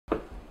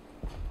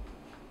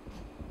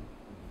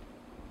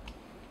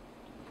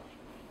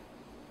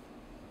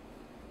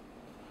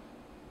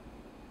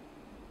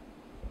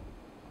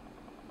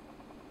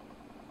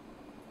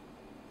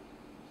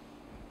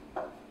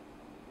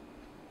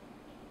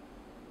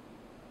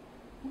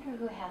wonder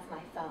who has my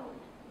phone.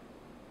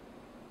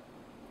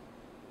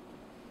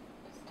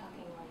 Just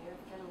talking while you're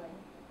fiddling.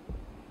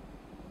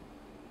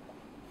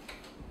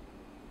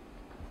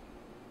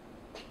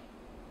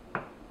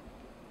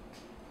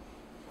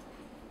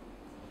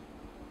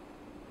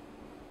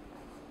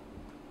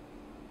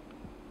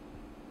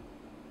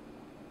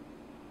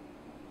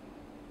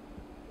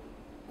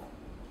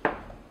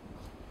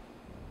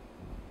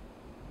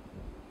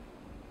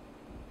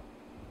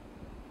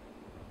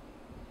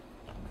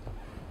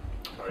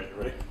 All right, you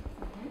ready?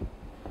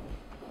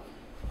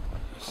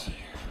 Let's see here.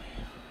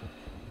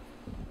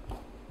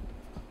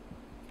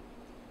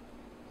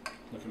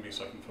 Look at me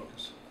so I can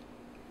focus.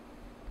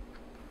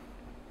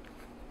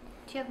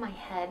 Do you have my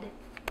head?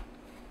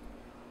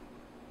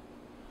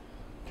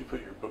 Do you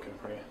put your book in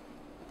front of you?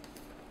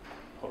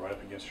 Hold right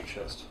up against your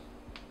chest.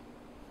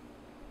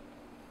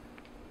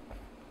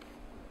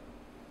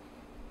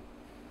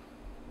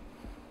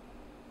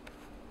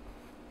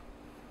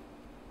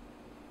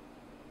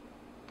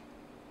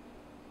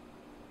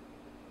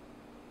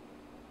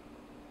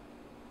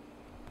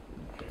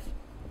 Okay.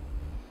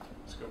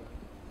 Let's go.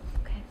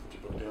 Okay. Put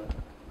your book down.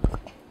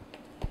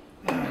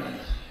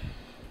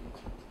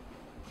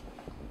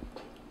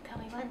 Tell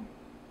me when.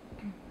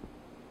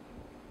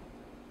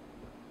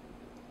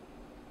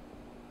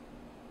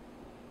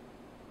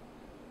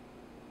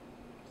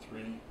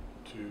 3,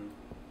 2,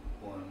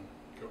 1,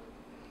 go.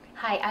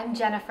 Hi, I'm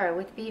Jennifer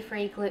with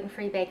BeeFree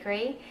gluten-free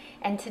bakery,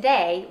 and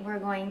today we're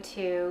going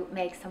to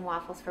make some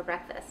waffles for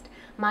breakfast.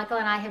 Michael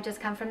and I have just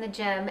come from the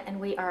gym and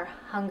we are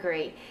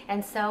hungry,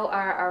 and so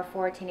are our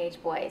 4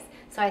 teenage boys.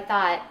 So I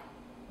thought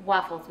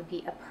waffles would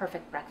be a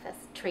perfect breakfast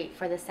treat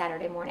for this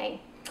Saturday morning.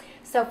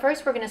 So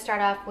first we're going to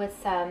start off with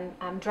some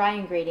dry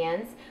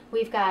ingredients.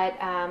 We've got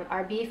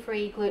our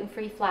BeeFree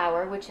gluten-free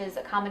flour, which is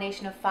a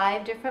combination of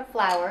 5 different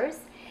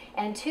flours.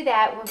 And to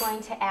that, we're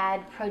going to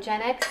add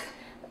Progenex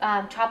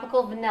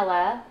Tropical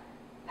Vanilla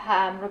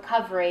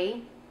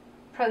Recovery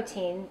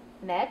Protein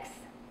Mix.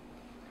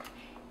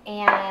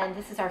 And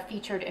this is our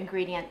featured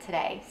ingredient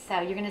today. So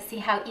you're going to see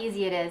how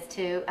easy it is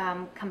to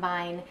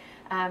combine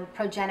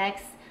Progenex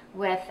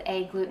with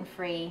a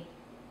gluten-free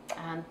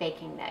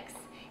baking mix.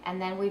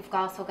 And then we've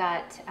also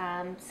got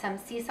some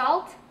sea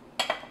salt,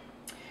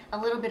 a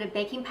little bit of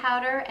baking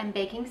powder and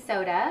baking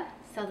soda,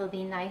 so they'll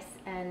be nice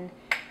and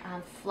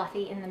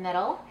fluffy in the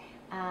middle.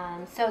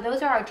 So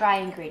those are our dry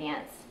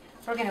ingredients.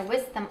 We're going to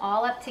whisk them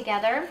all up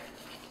together,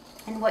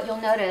 and what you'll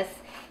notice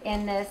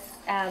in this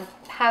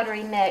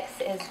powdery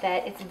mix is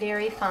that it's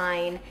very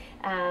fine.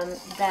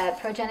 The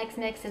Progenex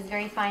mix is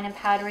very fine and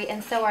powdery,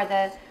 and so are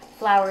the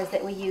flours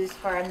that we use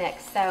for our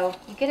mix. So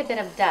you get a bit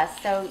of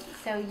dust, so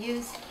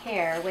use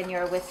care when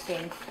you're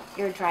whisking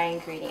your dry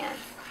ingredients.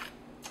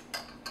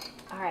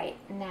 All right,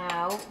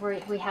 now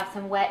we have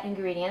some wet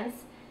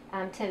ingredients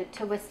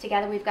to whisk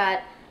together. We've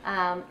got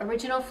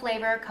original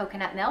flavor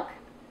coconut milk,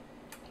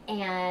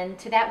 and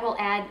to that we'll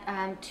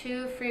add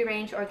 2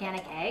 free-range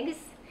organic eggs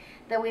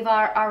that we've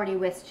already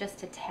whisked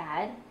just a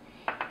tad,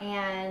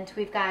 and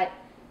we've got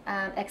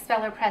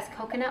expeller pressed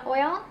coconut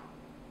oil,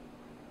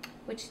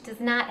 which does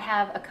not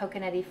have a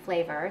coconutty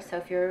flavor, so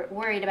if you're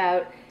worried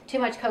about too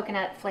much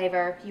coconut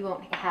flavor, you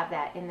won't have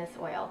that in this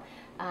oil.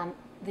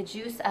 The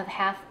juice of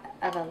half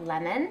of a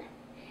lemon,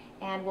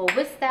 and we'll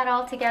whisk that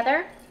all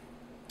together,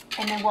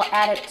 and then we'll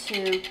add it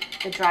to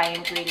the dry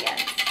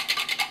ingredients.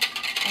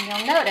 And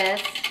you'll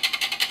notice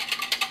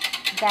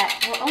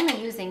that we're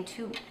only using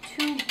two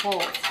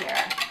bowls here.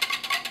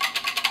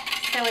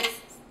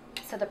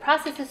 So the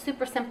process is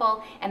super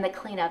simple, and the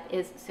cleanup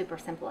is super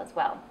simple as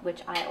well,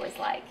 which I always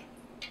like.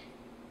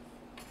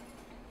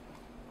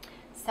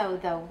 So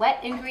the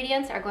wet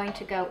ingredients are going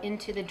to go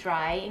into the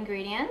dry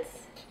ingredients.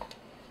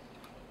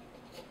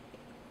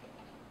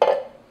 And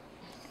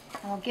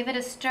we'll give it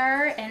a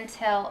stir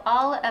until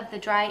all of the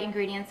dry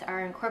ingredients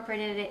are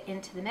incorporated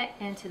into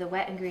the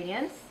wet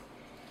ingredients.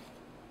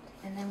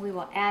 And then we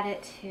will add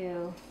it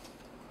to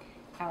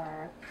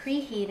our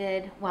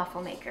preheated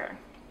waffle maker.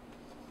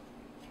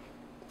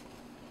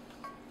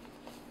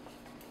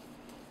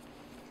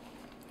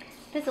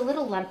 It is a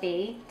little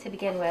lumpy to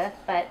begin with,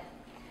 but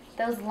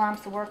those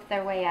lumps work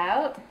their way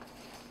out.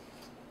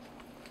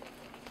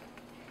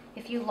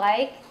 If you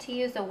like to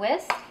use a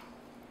whisk,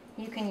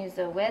 you can use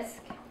a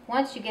whisk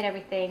once you get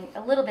everything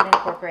a little bit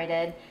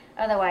incorporated.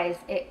 Otherwise,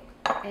 it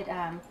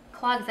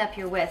clogs up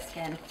your whisk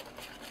and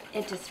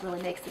it just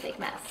really makes a big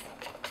mess.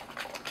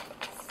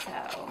 So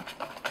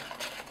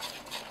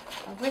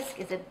a whisk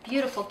is a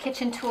beautiful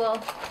kitchen tool,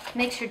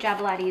 makes your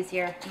job a lot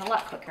easier and a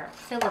lot quicker.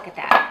 So look at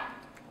that.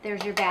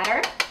 There's your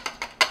batter,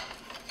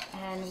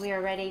 and we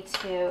are ready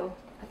to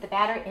put the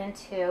batter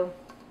into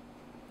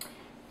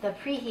the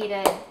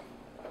preheated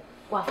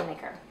waffle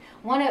maker.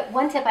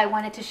 One tip I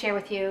wanted to share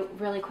with you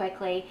really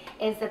quickly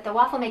is that the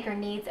waffle maker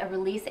needs a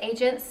release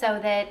agent so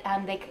that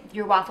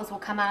your waffles will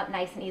come out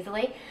nice and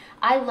easily.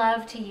 I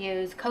love to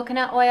use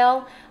coconut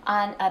oil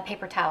on a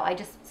paper towel. I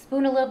just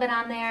spoon a little bit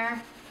on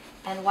there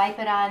and wipe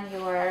it on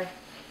your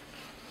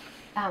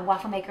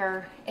waffle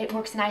maker. It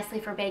works nicely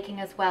for baking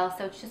as well,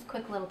 so it's just a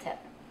quick little tip.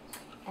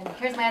 And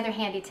here's my other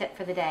handy tip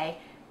for the day.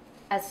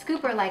 A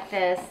scooper like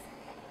this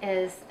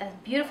is a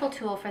beautiful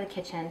tool for the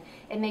kitchen.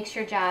 It makes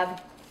your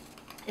job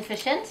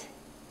efficient,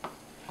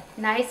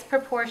 nice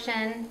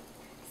proportion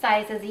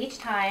sizes each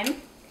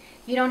time.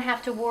 You don't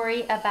have to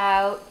worry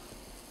about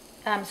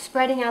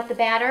spreading out the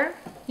batter.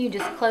 You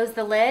just close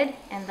the lid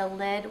and the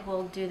lid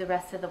will do the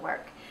rest of the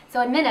work.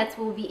 So in minutes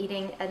we'll be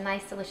eating a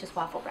nice delicious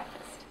waffle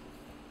breakfast.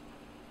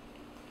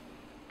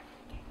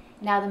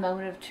 Now the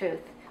moment of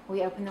truth.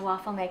 We open the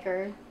waffle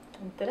maker.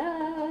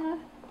 Ta-da!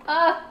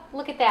 Oh,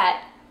 look at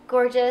that.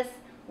 Gorgeous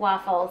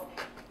waffles.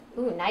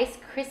 Ooh, nice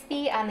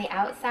crispy on the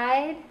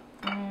outside.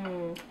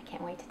 I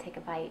can't wait to take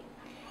a bite.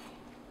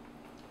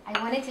 I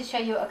wanted to show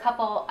you a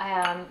couple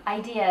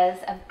ideas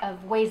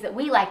of ways that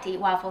we like to eat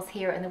waffles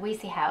here in the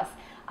Weesey house.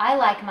 I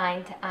like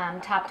mine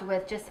topped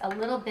with just a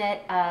little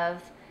bit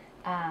of,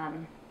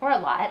 or a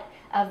lot,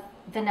 of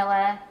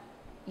vanilla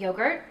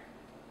yogurt.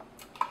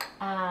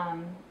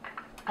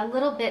 A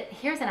little bit,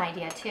 here's an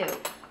idea too.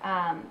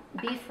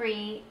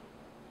 BeeFree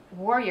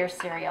Warrior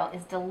cereal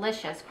is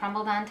delicious,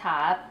 crumbled on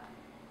top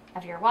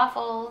of your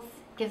waffles.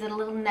 Gives it a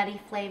little nutty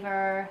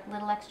flavor, a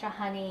little extra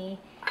honey,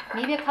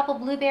 maybe a couple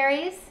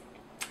blueberries,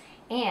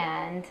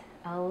 and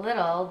a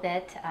little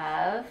bit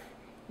of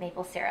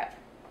maple syrup.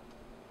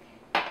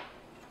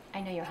 I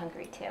know you're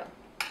hungry too. All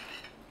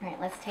right,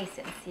 let's taste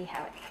it and see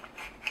how it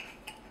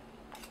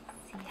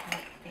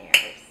fares.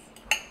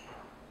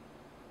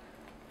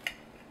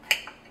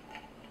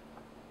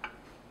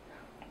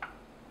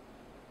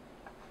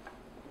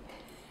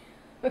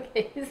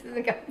 Okay, this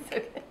isn't going so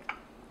good.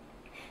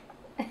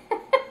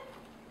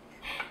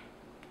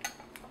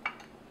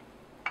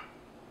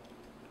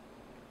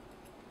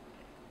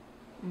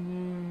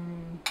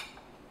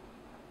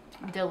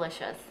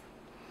 Delicious.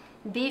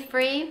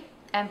 BeeFree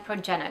and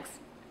Progenex,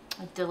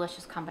 a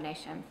delicious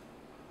combination.